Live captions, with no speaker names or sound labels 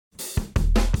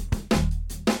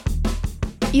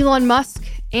Elon Musk,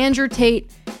 Andrew Tate,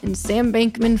 and Sam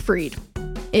Bankman-Fried.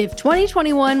 If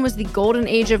 2021 was the golden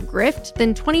age of grift,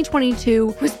 then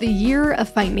 2022 was the year of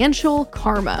financial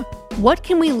karma. What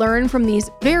can we learn from these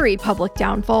very public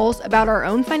downfalls about our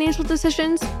own financial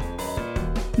decisions?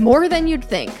 More than you'd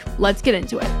think. Let's get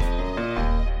into it.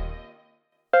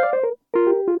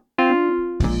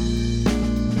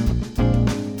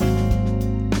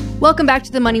 Welcome back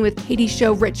to the Money with Katie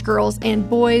show, rich girls and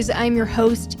boys. I'm your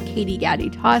host, Katie Gaddy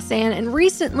Tassan, and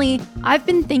recently I've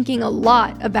been thinking a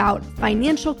lot about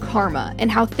financial karma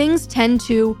and how things tend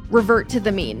to revert to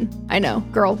the mean. I know,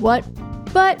 girl, what?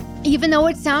 But even though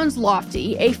it sounds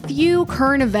lofty, a few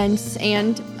current events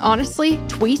and, honestly,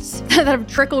 tweets that have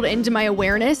trickled into my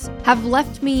awareness have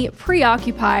left me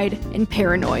preoccupied and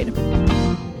paranoid.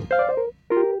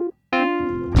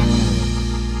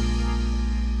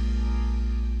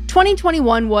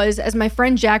 2021 was, as my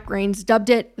friend Jack Rains dubbed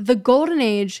it, the golden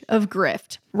age of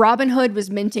grift. Robinhood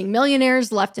was minting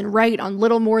millionaires left and right on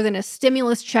little more than a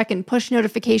stimulus check and push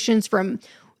notifications from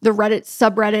the Reddit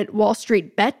subreddit Wall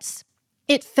Street Bets.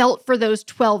 It felt for those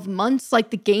 12 months like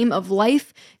the game of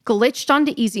life glitched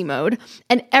onto easy mode,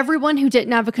 and everyone who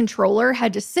didn't have a controller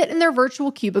had to sit in their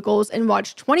virtual cubicles and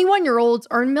watch 21-year-olds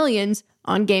earn millions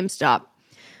on GameStop.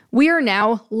 We are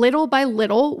now, little by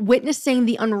little, witnessing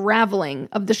the unraveling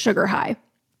of the sugar high.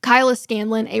 Kyla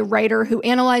Scanlon, a writer who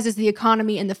analyzes the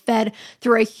economy and the Fed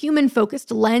through a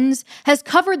human-focused lens, has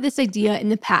covered this idea in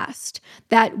the past,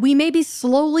 that we may be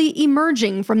slowly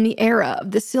emerging from the era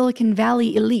of the Silicon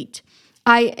Valley elite.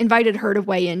 I invited her to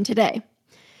weigh in today.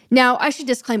 Now, I should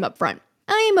disclaim up front,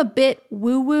 I am a bit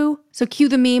woo-woo, so cue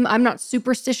the meme. I'm not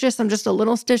superstitious, I'm just a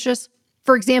little stitious.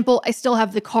 For example, I still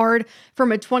have the card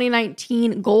from a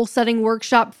 2019 goal-setting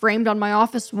workshop framed on my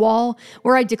office wall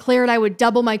where I declared I would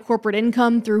double my corporate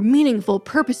income through meaningful,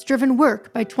 purpose-driven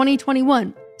work by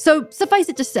 2021. So suffice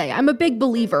it to say, I'm a big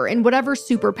believer in whatever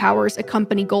superpowers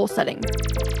accompany goal-setting.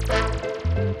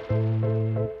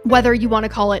 Whether you want to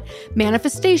call it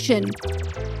manifestation,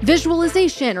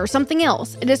 visualization, or something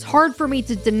else, it is hard for me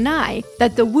to deny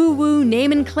that the woo-woo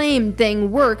name and claim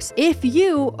thing works if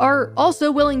you are also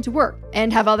willing to work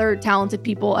and have other talented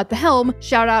people at the helm.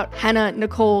 Shout out Hannah,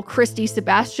 Nicole, Christy,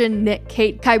 Sebastian, Nick,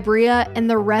 Kate, Kybria, and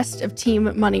the rest of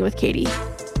Team Money with Katie.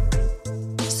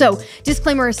 So,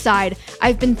 disclaimer aside,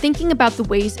 I've been thinking about the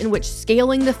ways in which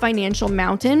scaling the financial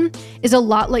mountain is a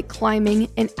lot like climbing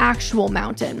an actual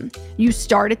mountain. You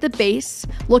start at the base,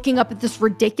 looking up at this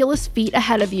ridiculous feat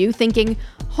ahead of you, thinking,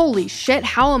 holy shit,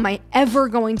 how am I ever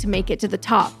going to make it to the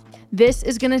top? This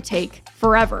is going to take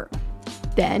forever.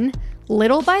 Then,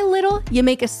 little by little, you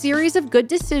make a series of good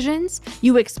decisions,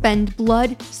 you expend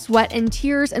blood, sweat, and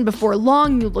tears, and before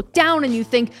long, you look down and you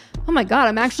think, oh my God,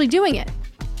 I'm actually doing it.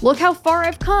 Look how far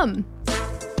I've come.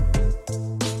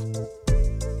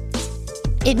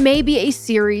 It may be a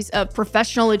series of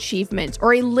professional achievements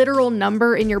or a literal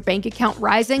number in your bank account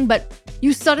rising, but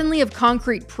you suddenly have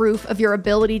concrete proof of your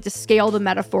ability to scale the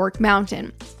metaphoric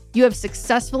mountain. You have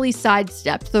successfully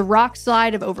sidestepped the rock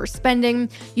slide of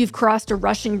overspending, you've crossed a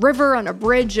rushing river on a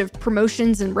bridge of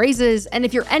promotions and raises, and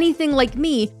if you're anything like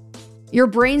me, your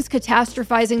brain's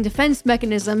catastrophizing defense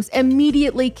mechanisms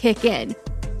immediately kick in.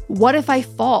 What if I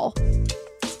fall?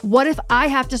 What if I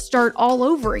have to start all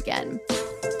over again?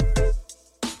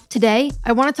 Today,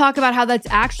 I want to talk about how that's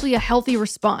actually a healthy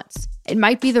response. It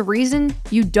might be the reason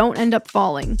you don't end up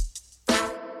falling.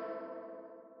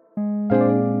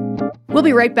 We'll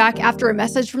be right back after a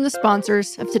message from the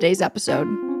sponsors of today's episode.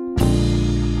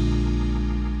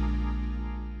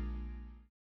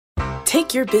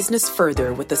 Take your business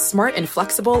further with the smart and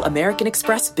flexible American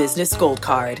Express Business Gold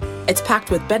Card. It's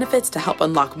packed with benefits to help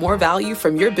unlock more value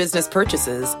from your business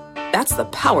purchases. That's the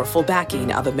powerful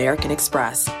backing of American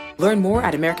Express. Learn more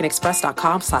at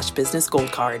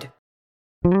americanexpress.com/businessgoldcard.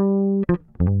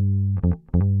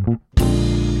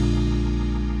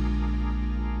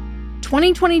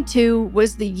 "2022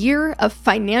 was the year of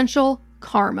financial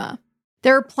karma.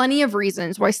 There are plenty of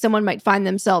reasons why someone might find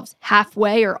themselves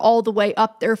halfway or all the way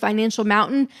up their financial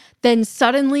mountain, then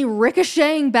suddenly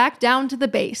ricocheting back down to the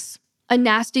base. A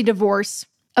nasty divorce,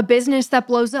 a business that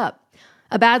blows up,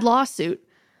 a bad lawsuit,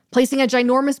 placing a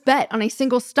ginormous bet on a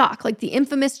single stock like the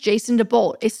infamous Jason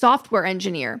DeBolt, a software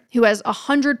engineer who has a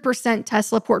 100%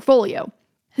 Tesla portfolio,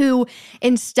 who,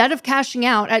 instead of cashing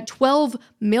out at $12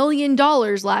 million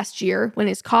last year when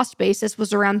his cost basis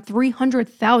was around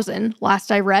 $300,000 last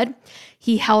I read,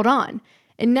 he held on.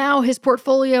 And now his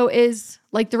portfolio is,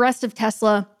 like the rest of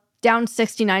Tesla, down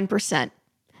 69%.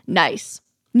 Nice.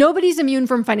 Nobody's immune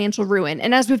from financial ruin,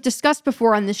 and as we've discussed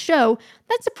before on this show,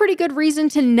 that's a pretty good reason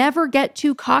to never get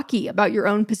too cocky about your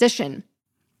own position.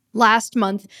 Last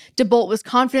month, DeBolt was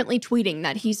confidently tweeting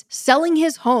that he's selling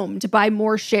his home to buy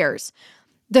more shares.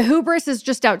 The hubris is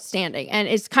just outstanding, and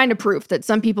it's kind of proof that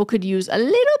some people could use a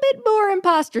little bit more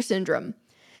imposter syndrome.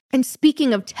 And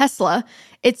speaking of Tesla,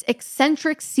 its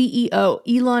eccentric CEO,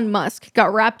 Elon Musk,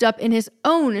 got wrapped up in his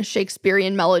own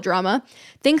Shakespearean melodrama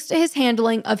thanks to his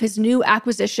handling of his new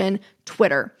acquisition,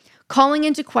 Twitter, calling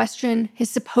into question his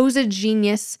supposed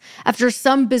genius after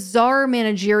some bizarre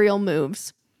managerial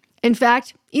moves. In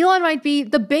fact, Elon might be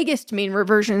the biggest mean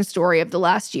reversion story of the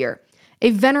last year. A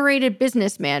venerated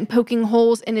businessman poking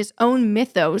holes in his own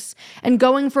mythos and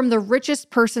going from the richest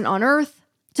person on earth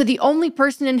to the only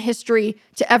person in history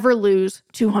to ever lose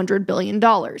 $200 billion.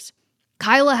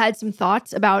 Kyla had some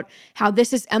thoughts about how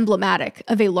this is emblematic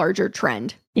of a larger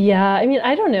trend. Yeah, I mean,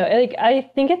 I don't know.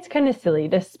 I think it's kind of silly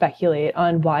to speculate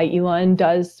on why Elon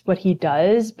does what he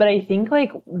does, but I think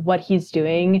what he's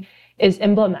doing is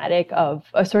emblematic of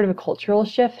a sort of a cultural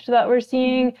shift that we're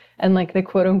seeing, and the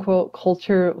quote unquote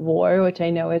culture war, which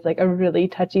I know is a really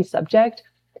touchy subject.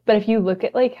 But if you look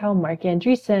at how Mark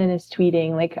Andreessen is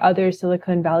tweeting, other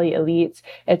Silicon Valley elites,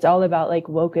 it's all about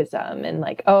wokeism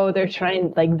and oh, they're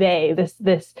trying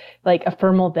this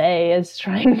ephemeral they is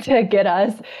trying to get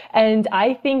us. And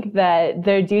I think that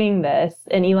they're doing this,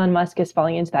 and Elon Musk is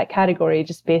falling into that category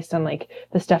just based on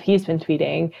the stuff he's been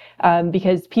tweeting,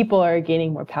 because people are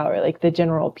gaining more power, the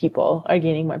general people are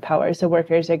gaining more power. So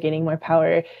workers are gaining more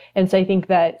power. And so I think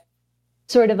that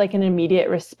sort of an immediate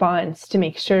response to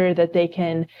make sure that they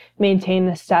can maintain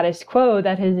the status quo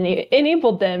that has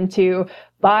enabled them to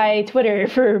buy Twitter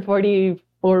for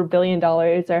 $44 billion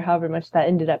or however much that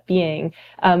ended up being,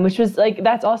 which was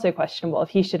that's also questionable if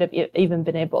he should have even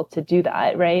been able to do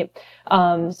that, right?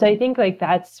 So I think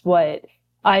that's what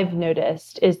I've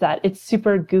noticed, is that it's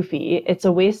super goofy. It's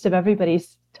a waste of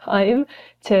everybody's time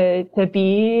to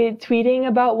be tweeting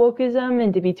about wokeism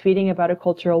and to be tweeting about a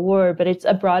cultural war, but it's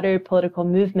a broader political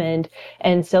movement,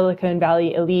 and Silicon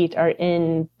Valley elite are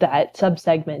in that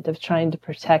subsegment of trying to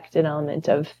protect an element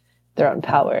of their own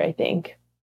power, I think.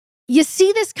 You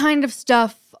see this kind of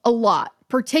stuff a lot,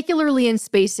 particularly in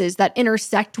spaces that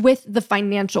intersect with the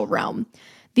financial realm.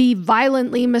 The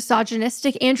violently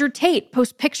misogynistic Andrew Tate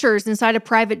posts pictures inside a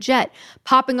private jet,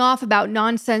 popping off about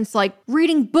nonsense like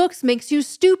reading books makes you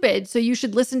stupid, so you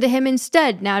should listen to him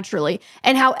instead, naturally,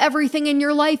 and how everything in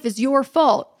your life is your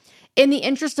fault. In the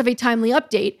interest of a timely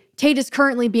update, Tate is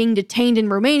currently being detained in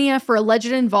Romania for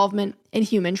alleged involvement in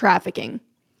human trafficking.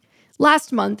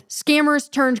 Last month, scammers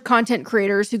turned content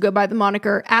creators who go by the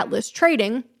moniker Atlas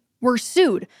Trading were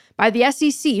sued by the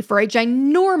SEC for a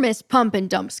ginormous pump and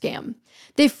dump scam.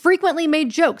 They frequently made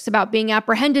jokes about being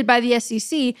apprehended by the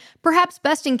SEC, perhaps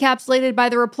best encapsulated by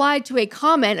the reply to a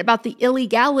comment about the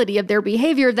illegality of their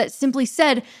behavior that simply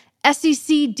said,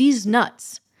 SEC D's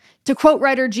nuts. To quote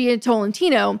writer Gia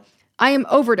Tolentino, I am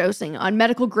overdosing on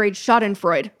medical-grade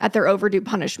schadenfreude at their overdue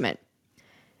punishment.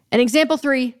 And example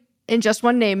 3, in just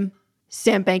one name,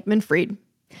 Sam Bankman-Fried.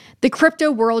 The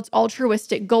crypto world's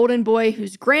altruistic golden boy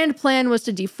whose grand plan was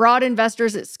to defraud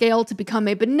investors at scale to become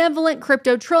a benevolent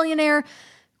crypto trillionaire? ?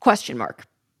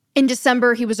 In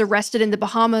December, he was arrested in the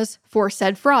Bahamas for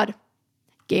said fraud.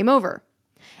 Game over.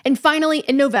 And finally,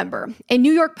 in November, a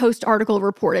New York Post article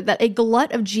reported that a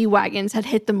glut of G-Wagons had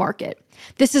hit the market.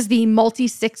 This is the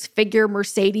multi-six-figure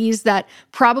Mercedes that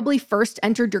probably first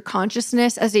entered your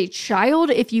consciousness as a child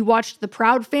if you watched The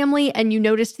Proud Family and you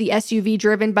noticed the SUV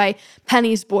driven by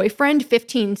Penny's boyfriend,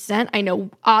 15 Cent. I know,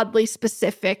 oddly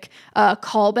specific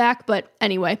callback, but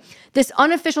anyway. This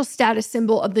unofficial status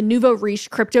symbol of the nouveau riche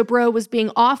crypto bro was being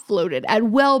offloaded at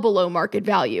well below market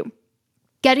value.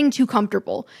 Getting too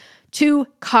comfortable, too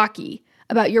cocky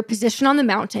about your position on the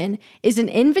mountain is an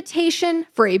invitation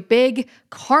for a big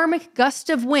karmic gust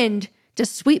of wind to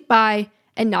sweep by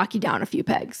and knock you down a few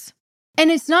pegs.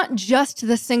 And it's not just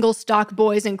the single stock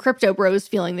boys and crypto bros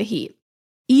feeling the heat.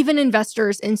 Even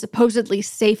investors in supposedly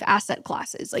safe asset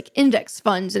classes like index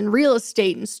funds and real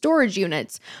estate and storage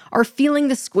units are feeling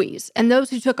the squeeze, and those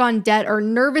who took on debt are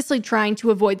nervously trying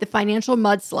to avoid the financial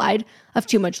mudslide of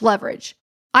too much leverage.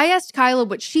 I asked Kyla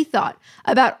what she thought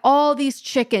about all these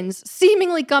chickens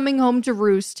seemingly coming home to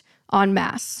roost en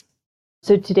masse.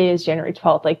 So today is January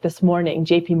 12th. This morning,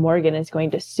 JP Morgan is going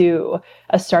to sue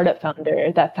a startup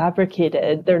founder that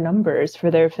fabricated their numbers for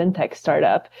their fintech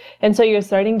startup. And so you're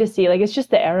starting to see, it's just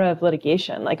the era of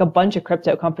litigation. A bunch of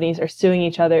crypto companies are suing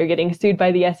each other, getting sued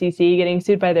by the SEC, getting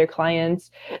sued by their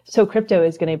clients. So crypto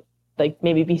is going to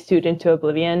maybe be sued into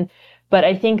oblivion. But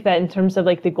I think that in terms of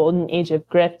like the golden age of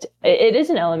grift, it is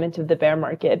an element of the bear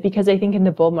market, because I think in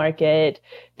the bull market,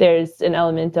 there's an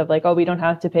element of like, oh, we don't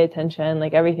have to pay attention.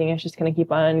 Like everything is just going to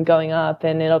keep on going up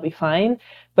and it'll be fine.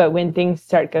 But when things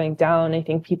start going down, I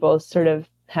think people sort of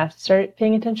have to start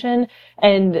paying attention.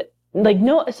 And like,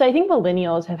 no, so I think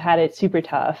millennials have had it super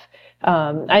tough.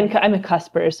 I'm a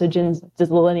cusper, so Jen's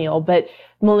millennial, but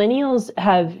millennials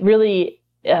have really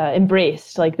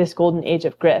embraced like this golden age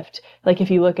of grift. Like if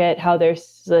you look at how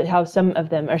some of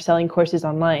them are selling courses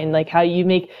online, like how you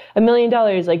make $1 million,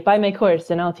 like buy my course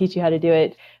and I'll teach you how to do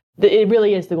it. It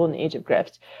really is the golden age of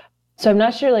grift. So I'm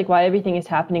not sure like why everything is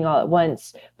happening all at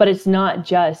once, but it's not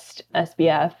just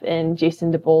SBF and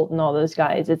Jason DeBolt and all those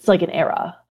guys. It's like an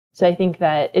era. So I think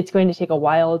that it's going to take a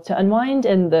while to unwind,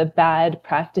 and the bad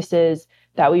practices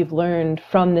that we've learned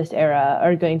from this era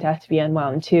are going to have to be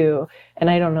unwound too. And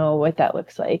I don't know what that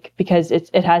looks like, because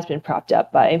it has been propped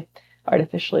up by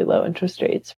artificially low interest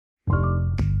rates.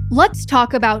 Let's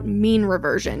talk about mean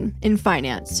reversion in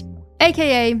finance,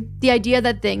 aka the idea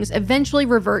that things eventually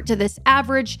revert to this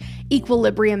average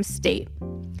equilibrium state.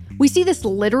 We see this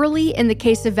literally in the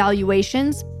case of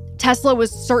valuations. Tesla was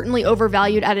certainly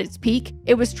overvalued at its peak.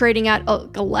 It was trading at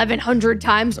 1,100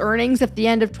 times earnings at the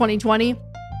end of 2020.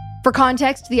 For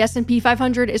context, the S&P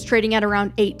 500 is trading at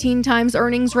around 18 times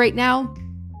earnings right now.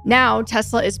 Now,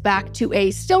 Tesla is back to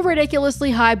a still ridiculously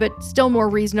high, but still more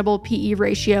reasonable PE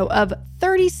ratio of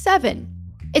 37.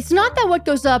 It's not that what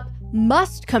goes up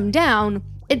must come down.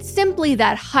 It's simply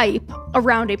that hype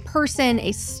around a person,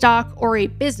 a stock, or a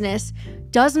business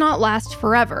does not last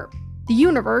forever. The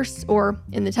universe, or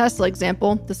in the Tesla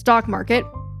example, the stock market,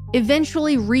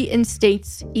 eventually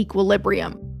reinstates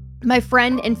equilibrium. My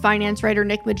friend and finance writer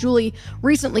Nick Majuli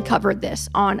recently covered this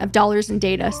on Of Dollars and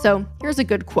Data, so here's a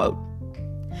good quote.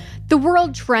 The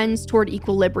world trends toward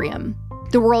equilibrium.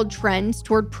 The world trends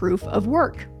toward proof of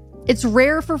work. It's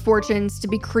rare for fortunes to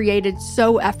be created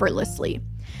so effortlessly.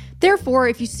 Therefore,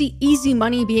 if you see easy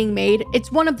money being made,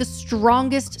 it's one of the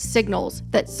strongest signals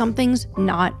that something's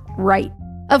not right.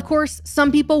 Of course,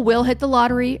 some people will hit the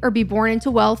lottery or be born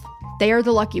into wealth. They are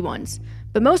the lucky ones.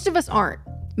 But most of us aren't.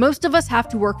 Most of us have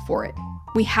to work for it.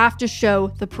 We have to show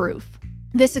the proof.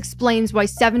 This explains why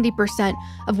 70%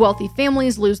 of wealthy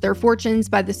families lose their fortunes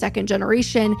by the second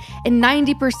generation and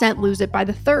 90% lose it by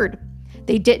the third.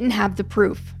 They didn't have the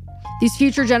proof. These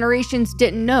future generations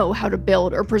didn't know how to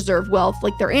build or preserve wealth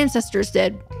like their ancestors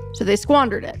did, so they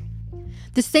squandered it.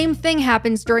 The same thing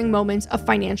happens during moments of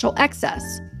financial excess.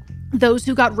 Those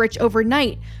who got rich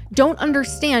overnight don't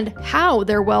understand how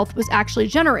their wealth was actually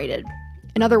generated.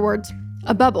 In other words,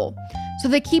 a bubble. So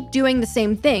they keep doing the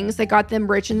same things that got them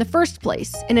rich in the first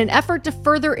place in an effort to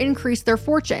further increase their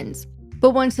fortunes.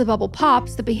 But once the bubble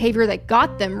pops, the behavior that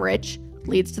got them rich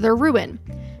leads to their ruin.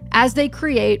 As they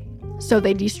create, so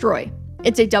they destroy.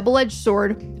 It's a double-edged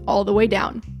sword all the way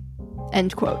down.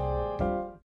 End quote.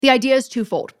 The idea is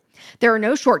twofold. There are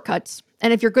no shortcuts,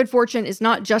 and if your good fortune is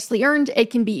not justly earned,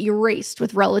 it can be erased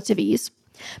with relative ease.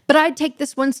 But I'd take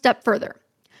this one step further.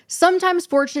 Sometimes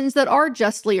fortunes that are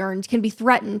justly earned can be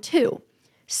threatened too.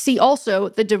 See also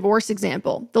the divorce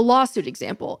example, the lawsuit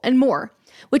example, and more,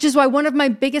 which is why one of my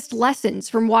biggest lessons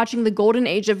from watching the golden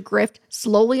age of grift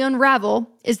slowly unravel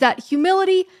is that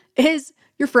humility is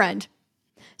your friend.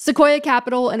 Sequoia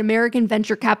Capital, an American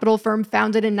venture capital firm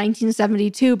founded in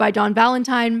 1972 by Don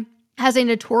Valentine, has a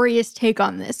notorious take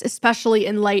on this, especially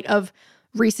in light of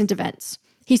recent events.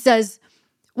 He says,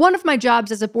 "One of my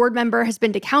jobs as a board member has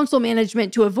been to counsel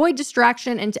management to avoid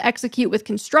distraction and to execute with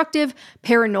constructive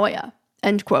paranoia."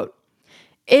 End quote.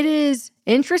 It is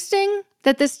interesting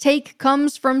that this take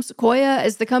comes from Sequoia,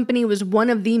 as the company was one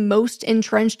of the most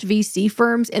entrenched VC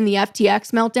firms in the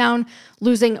FTX meltdown,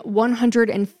 losing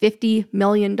 $150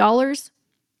 million.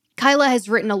 Kyla has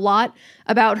written a lot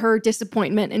about her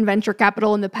disappointment in venture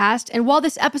capital in the past, and while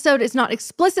this episode is not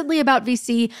explicitly about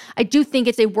VC, I do think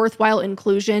it's a worthwhile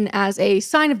inclusion as a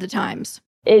sign of the times.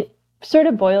 It sort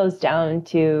of boils down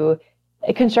to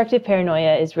constructive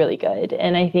paranoia is really good,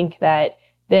 and I think that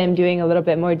them doing a little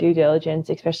bit more due diligence,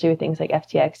 especially with things like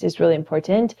FTX, is really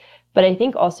important. But I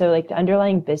think also like the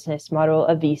underlying business model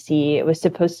of VC was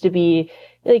supposed to be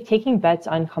like taking bets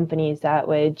on companies that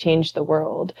would change the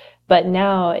world. But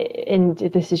now, and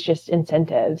this is just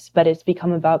incentives, but it's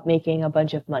become about making a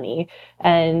bunch of money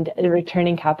and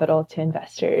returning capital to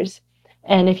investors.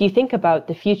 And if you think about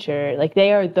the future, like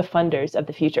they are the funders of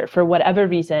the future. For whatever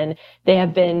reason, they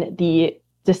have been the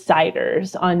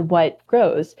deciders on what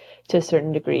grows to a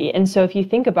certain degree. And so if you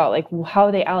think about like how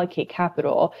they allocate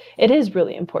capital, it is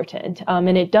really important.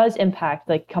 And it does impact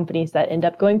like companies that end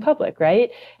up going public, right?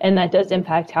 And that does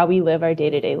impact how we live our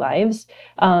day-to-day lives.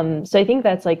 So I think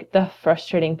that's like the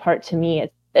frustrating part to me.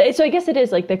 So I guess it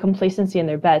is like the complacency in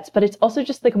their bets, but it's also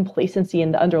just the complacency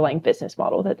in the underlying business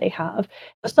model that they have.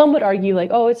 Some would argue like,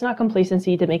 oh, it's not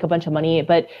complacency to make a bunch of money.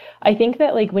 But I think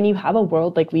that like when you have a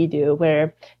world like we do,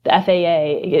 where the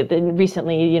FAA,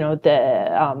 recently, the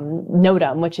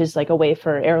NOTAM, which is like a way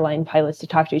for airline pilots to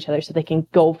talk to each other so they can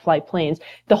go fly planes,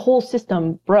 the whole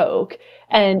system broke.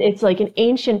 And it's like an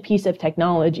ancient piece of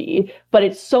technology, but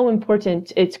it's so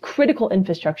important. It's critical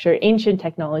infrastructure, ancient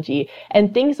technology,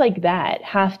 and things like that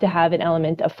have to have an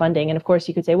element of funding. And of course,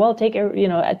 you could say, well, take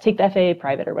the FAA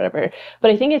private or whatever.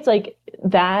 But I think it's like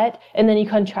that, and then you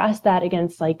contrast that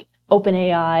against like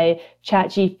OpenAI,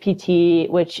 ChatGPT,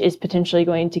 which is potentially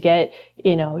going to get,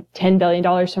 $10 billion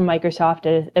from Microsoft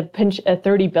at a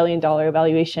 $30 billion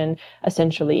valuation,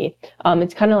 essentially.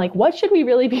 It's kind of like, what should we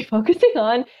really be focusing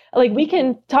on? Like, we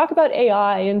can talk about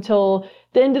AI until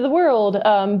the end of the world,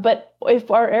 but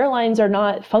if our airlines are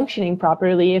not functioning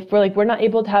properly, if we're not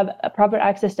able to have a proper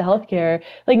access to healthcare,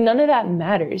 like none of that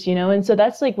matters, And so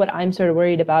that's like what I'm sort of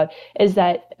worried about, is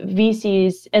that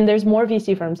VCs, and there's more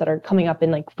VC firms that are coming up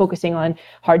and like focusing on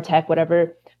hard tech,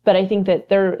 whatever. But I think that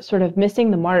they're sort of missing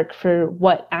the mark for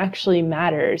what actually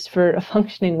matters for a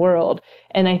functioning world.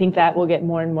 And I think that will get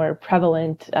more and more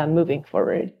prevalent moving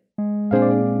forward.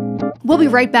 We'll be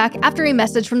right back after a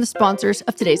message from the sponsors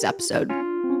of today's episode.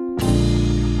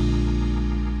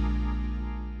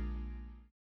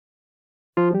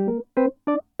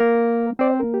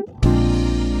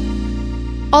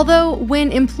 Although,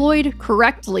 when employed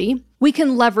correctly, we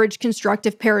can leverage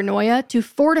constructive paranoia to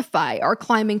fortify our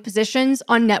climbing positions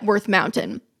on Net Worth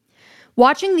Mountain.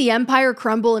 Watching the empire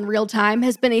crumble in real time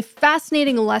has been a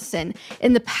fascinating lesson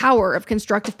in the power of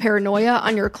constructive paranoia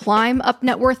on your climb up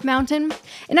Net Worth Mountain,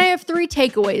 and I have 3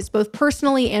 takeaways, both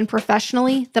personally and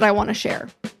professionally, that I want to share.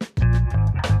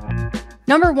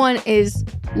 Number 1 is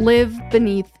live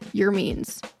beneath your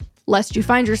means, lest you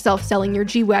find yourself selling your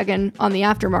G-Wagon on the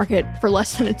aftermarket for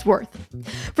less than it's worth.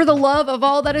 For the love of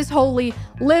all that is holy,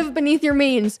 live beneath your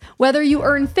means. Whether you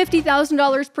earn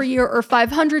 $50,000 per year or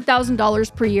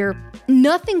 $500,000 per year,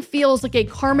 nothing feels like a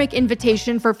karmic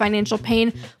invitation for financial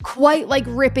pain quite like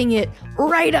ripping it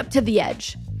right up to the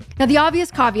edge. Now, the obvious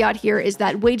caveat here is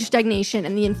that wage stagnation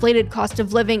and the inflated cost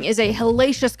of living is a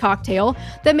hellacious cocktail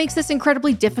that makes this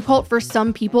incredibly difficult for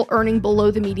some people earning below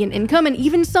the median income and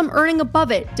even some earning above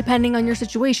it, depending on your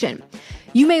situation.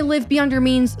 You may live beyond your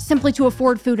means simply to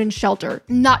afford food and shelter,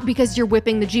 not because you're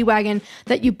whipping the G-Wagon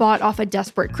that you bought off a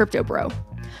desperate crypto bro.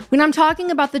 When I'm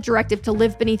talking about the directive to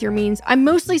live beneath your means, I'm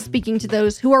mostly speaking to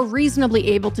those who are reasonably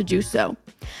able to do so.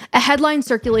 A headline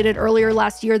circulated earlier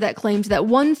last year that claimed that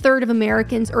 1/3 of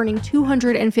Americans earning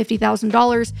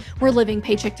 $250,000 were living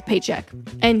paycheck to paycheck.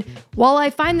 And while I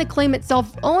find the claim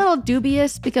itself a little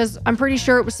dubious, because I'm pretty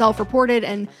sure it was self-reported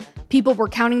and people were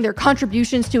counting their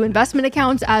contributions to investment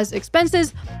accounts as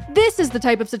expenses, this is the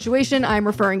type of situation I'm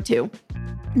referring to.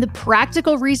 The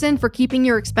practical reason for keeping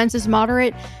your expenses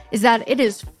moderate is that it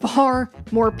is far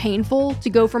more painful to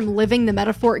go from living the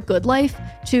metaphoric good life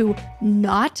to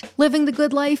not living the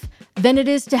good life than it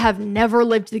is to have never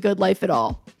lived the good life at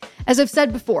all. As I've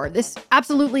said before, this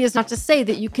absolutely is not to say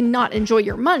that you cannot enjoy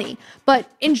your money, but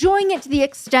enjoying it to the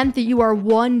extent that you are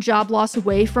one job loss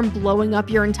away from blowing up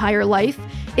your entire life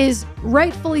is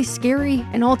rightfully scary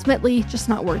and ultimately just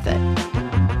not worth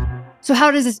it. So how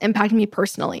does this impact me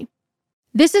personally?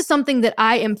 This is something that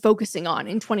I am focusing on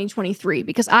in 2023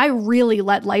 because I really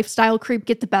let lifestyle creep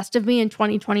get the best of me in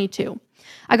 2022.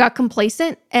 I got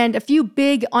complacent, and a few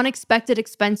big unexpected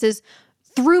expenses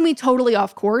threw me totally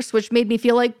off course, which made me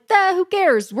feel like, who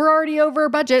cares? We're already over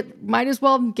budget. Might as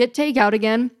well get takeout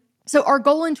again. So our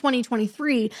goal in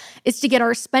 2023 is to get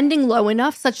our spending low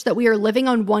enough such that we are living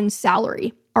on one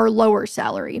salary, our lower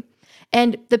salary.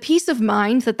 And the peace of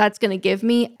mind that that's going to give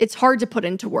me, it's hard to put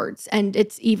into words, and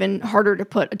it's even harder to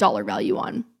put a dollar value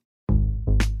on.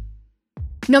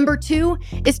 Number 2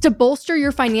 is to bolster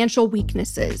your financial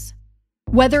weaknesses.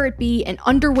 Whether it be an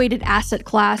underweighted asset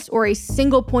class or a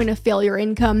single point of failure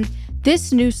income,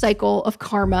 this new cycle of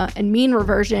karma and mean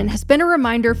reversion has been a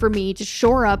reminder for me to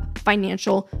shore up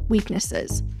financial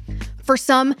weaknesses. For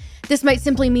some, this might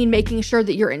simply mean making sure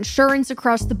that your insurance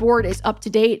across the board is up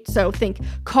to date. So think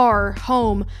car,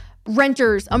 home,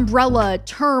 renters, umbrella,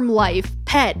 term life,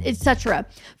 pet, etc.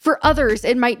 For others,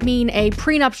 it might mean a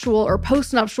prenuptial or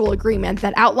postnuptial agreement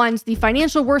that outlines the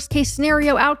financial worst-case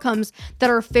scenario outcomes that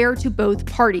are fair to both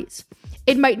parties.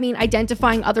 It might mean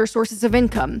identifying other sources of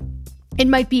income. It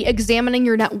might be examining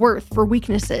your net worth for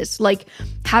weaknesses, like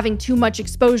having too much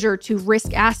exposure to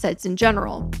risk assets in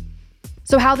general.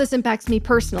 So how this impacts me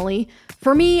personally,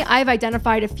 for me, I've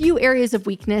identified a few areas of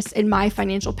weakness in my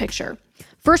financial picture.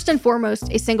 First and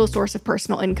foremost, a single source of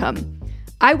personal income.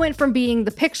 I went from being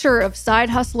the picture of side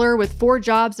hustler with 4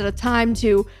 jobs at a time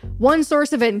to one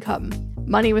source of income,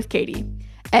 money with Katie.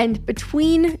 And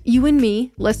between you and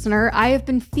me, listener, I have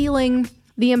been feeling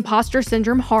the imposter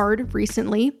syndrome hard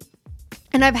recently.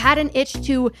 And I've had an itch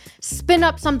to spin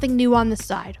up something new on the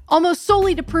side, almost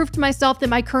solely to prove to myself that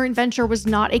my current venture was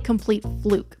not a complete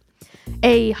fluke.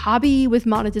 A hobby with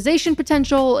monetization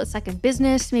potential, a second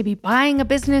business, maybe buying a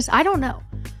business, I don't know.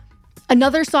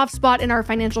 Another soft spot in our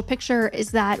financial picture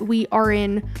is that we are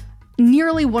in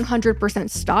nearly 100%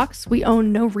 stocks. We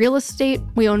own no real estate.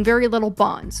 We own very little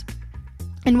bonds.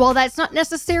 And while that's not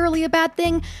necessarily a bad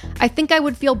thing, I think I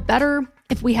would feel better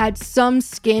if we had some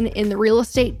skin in the real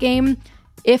estate game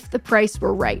if the price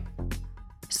were right.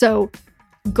 So,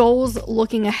 goals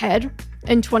looking ahead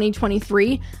in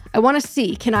 2023, I want to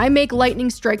see, can I make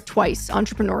lightning strike twice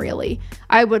entrepreneurially?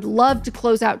 I would love to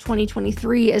close out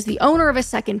 2023 as the owner of a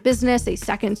second business, a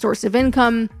second source of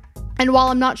income. And while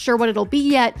I'm not sure what it'll be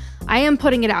yet, I am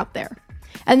putting it out there.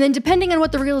 And then depending on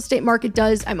what the real estate market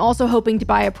does, I'm also hoping to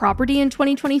buy a property in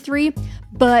 2023,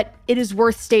 but it is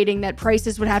worth stating that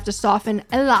prices would have to soften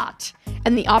a lot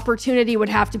and the opportunity would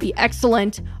have to be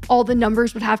excellent. All the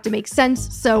numbers would have to make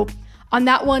sense. So on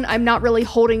that one, I'm not really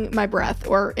holding my breath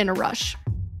or in a rush.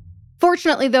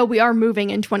 Fortunately, though, we are moving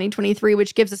in 2023,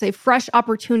 which gives us a fresh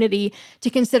opportunity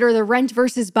to consider the rent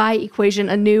versus buy equation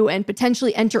anew and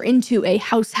potentially enter into a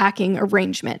house hacking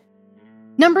arrangement.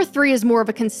 Number 3 is more of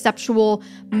a conceptual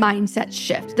mindset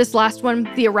shift. This last one,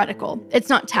 theoretical. It's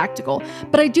not tactical,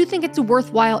 but I do think it's a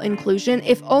worthwhile inclusion,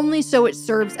 if only so it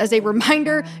serves as a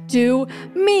reminder to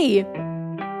me.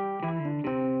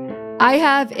 I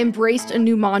have embraced a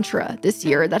new mantra this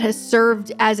year that has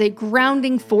served as a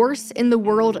grounding force in the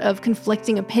world of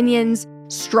conflicting opinions,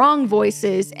 strong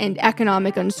voices, and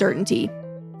economic uncertainty.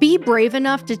 Be brave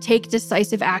enough to take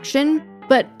decisive action,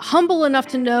 but humble enough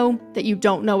to know that you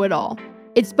don't know it all.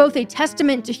 It's both a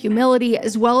testament to humility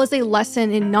as well as a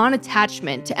lesson in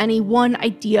non-attachment to any one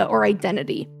idea or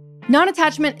identity.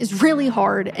 Non-attachment is really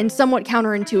hard and somewhat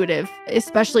counterintuitive,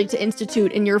 especially to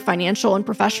institute in your financial and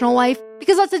professional life,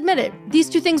 because let's admit it, these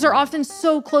two things are often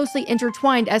so closely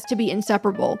intertwined as to be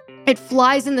inseparable. It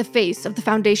flies in the face of the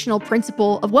foundational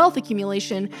principle of wealth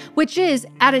accumulation, which is,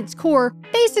 at its core,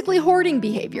 basically hoarding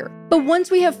behavior. But once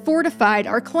we have fortified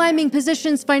our climbing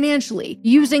positions financially,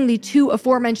 using the 2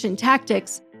 aforementioned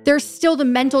tactics, there's still the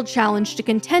mental challenge to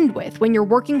contend with when you're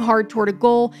working hard toward a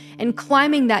goal and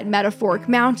climbing that metaphoric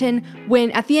mountain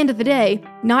when, at the end of the day,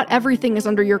 not everything is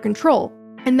under your control.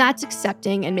 And that's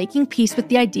accepting and making peace with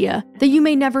the idea that you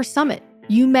may never summit.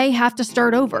 You may have to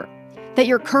start over. That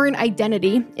your current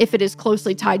identity, if it is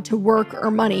closely tied to work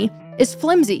or money, is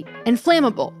flimsy and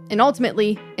flammable and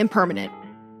ultimately impermanent.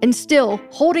 And still,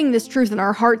 holding this truth in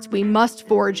our hearts, we must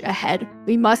forge ahead.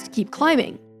 We must keep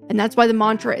climbing. And that's why the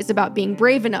mantra is about being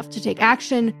brave enough to take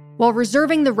action while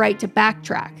reserving the right to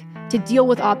backtrack, to deal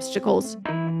with obstacles,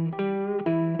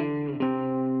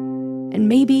 and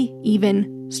maybe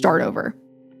even start over.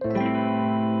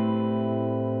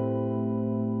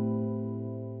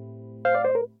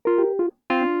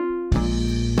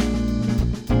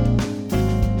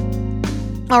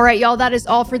 All right, y'all, that is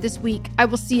all for this week. I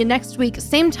will see you next week,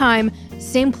 same time,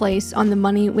 same place on the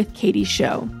Money with Katie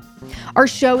show. Our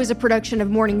show is a production of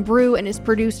Morning Brew and is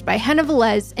produced by Henna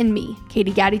Velez and me,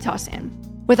 Katie Gaddy-Tassan.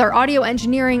 With our audio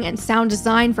engineering and sound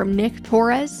design from Nick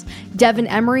Torres, Devin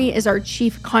Emery is our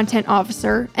Chief Content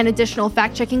Officer, and additional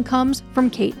fact-checking comes from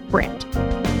Kate Brandt.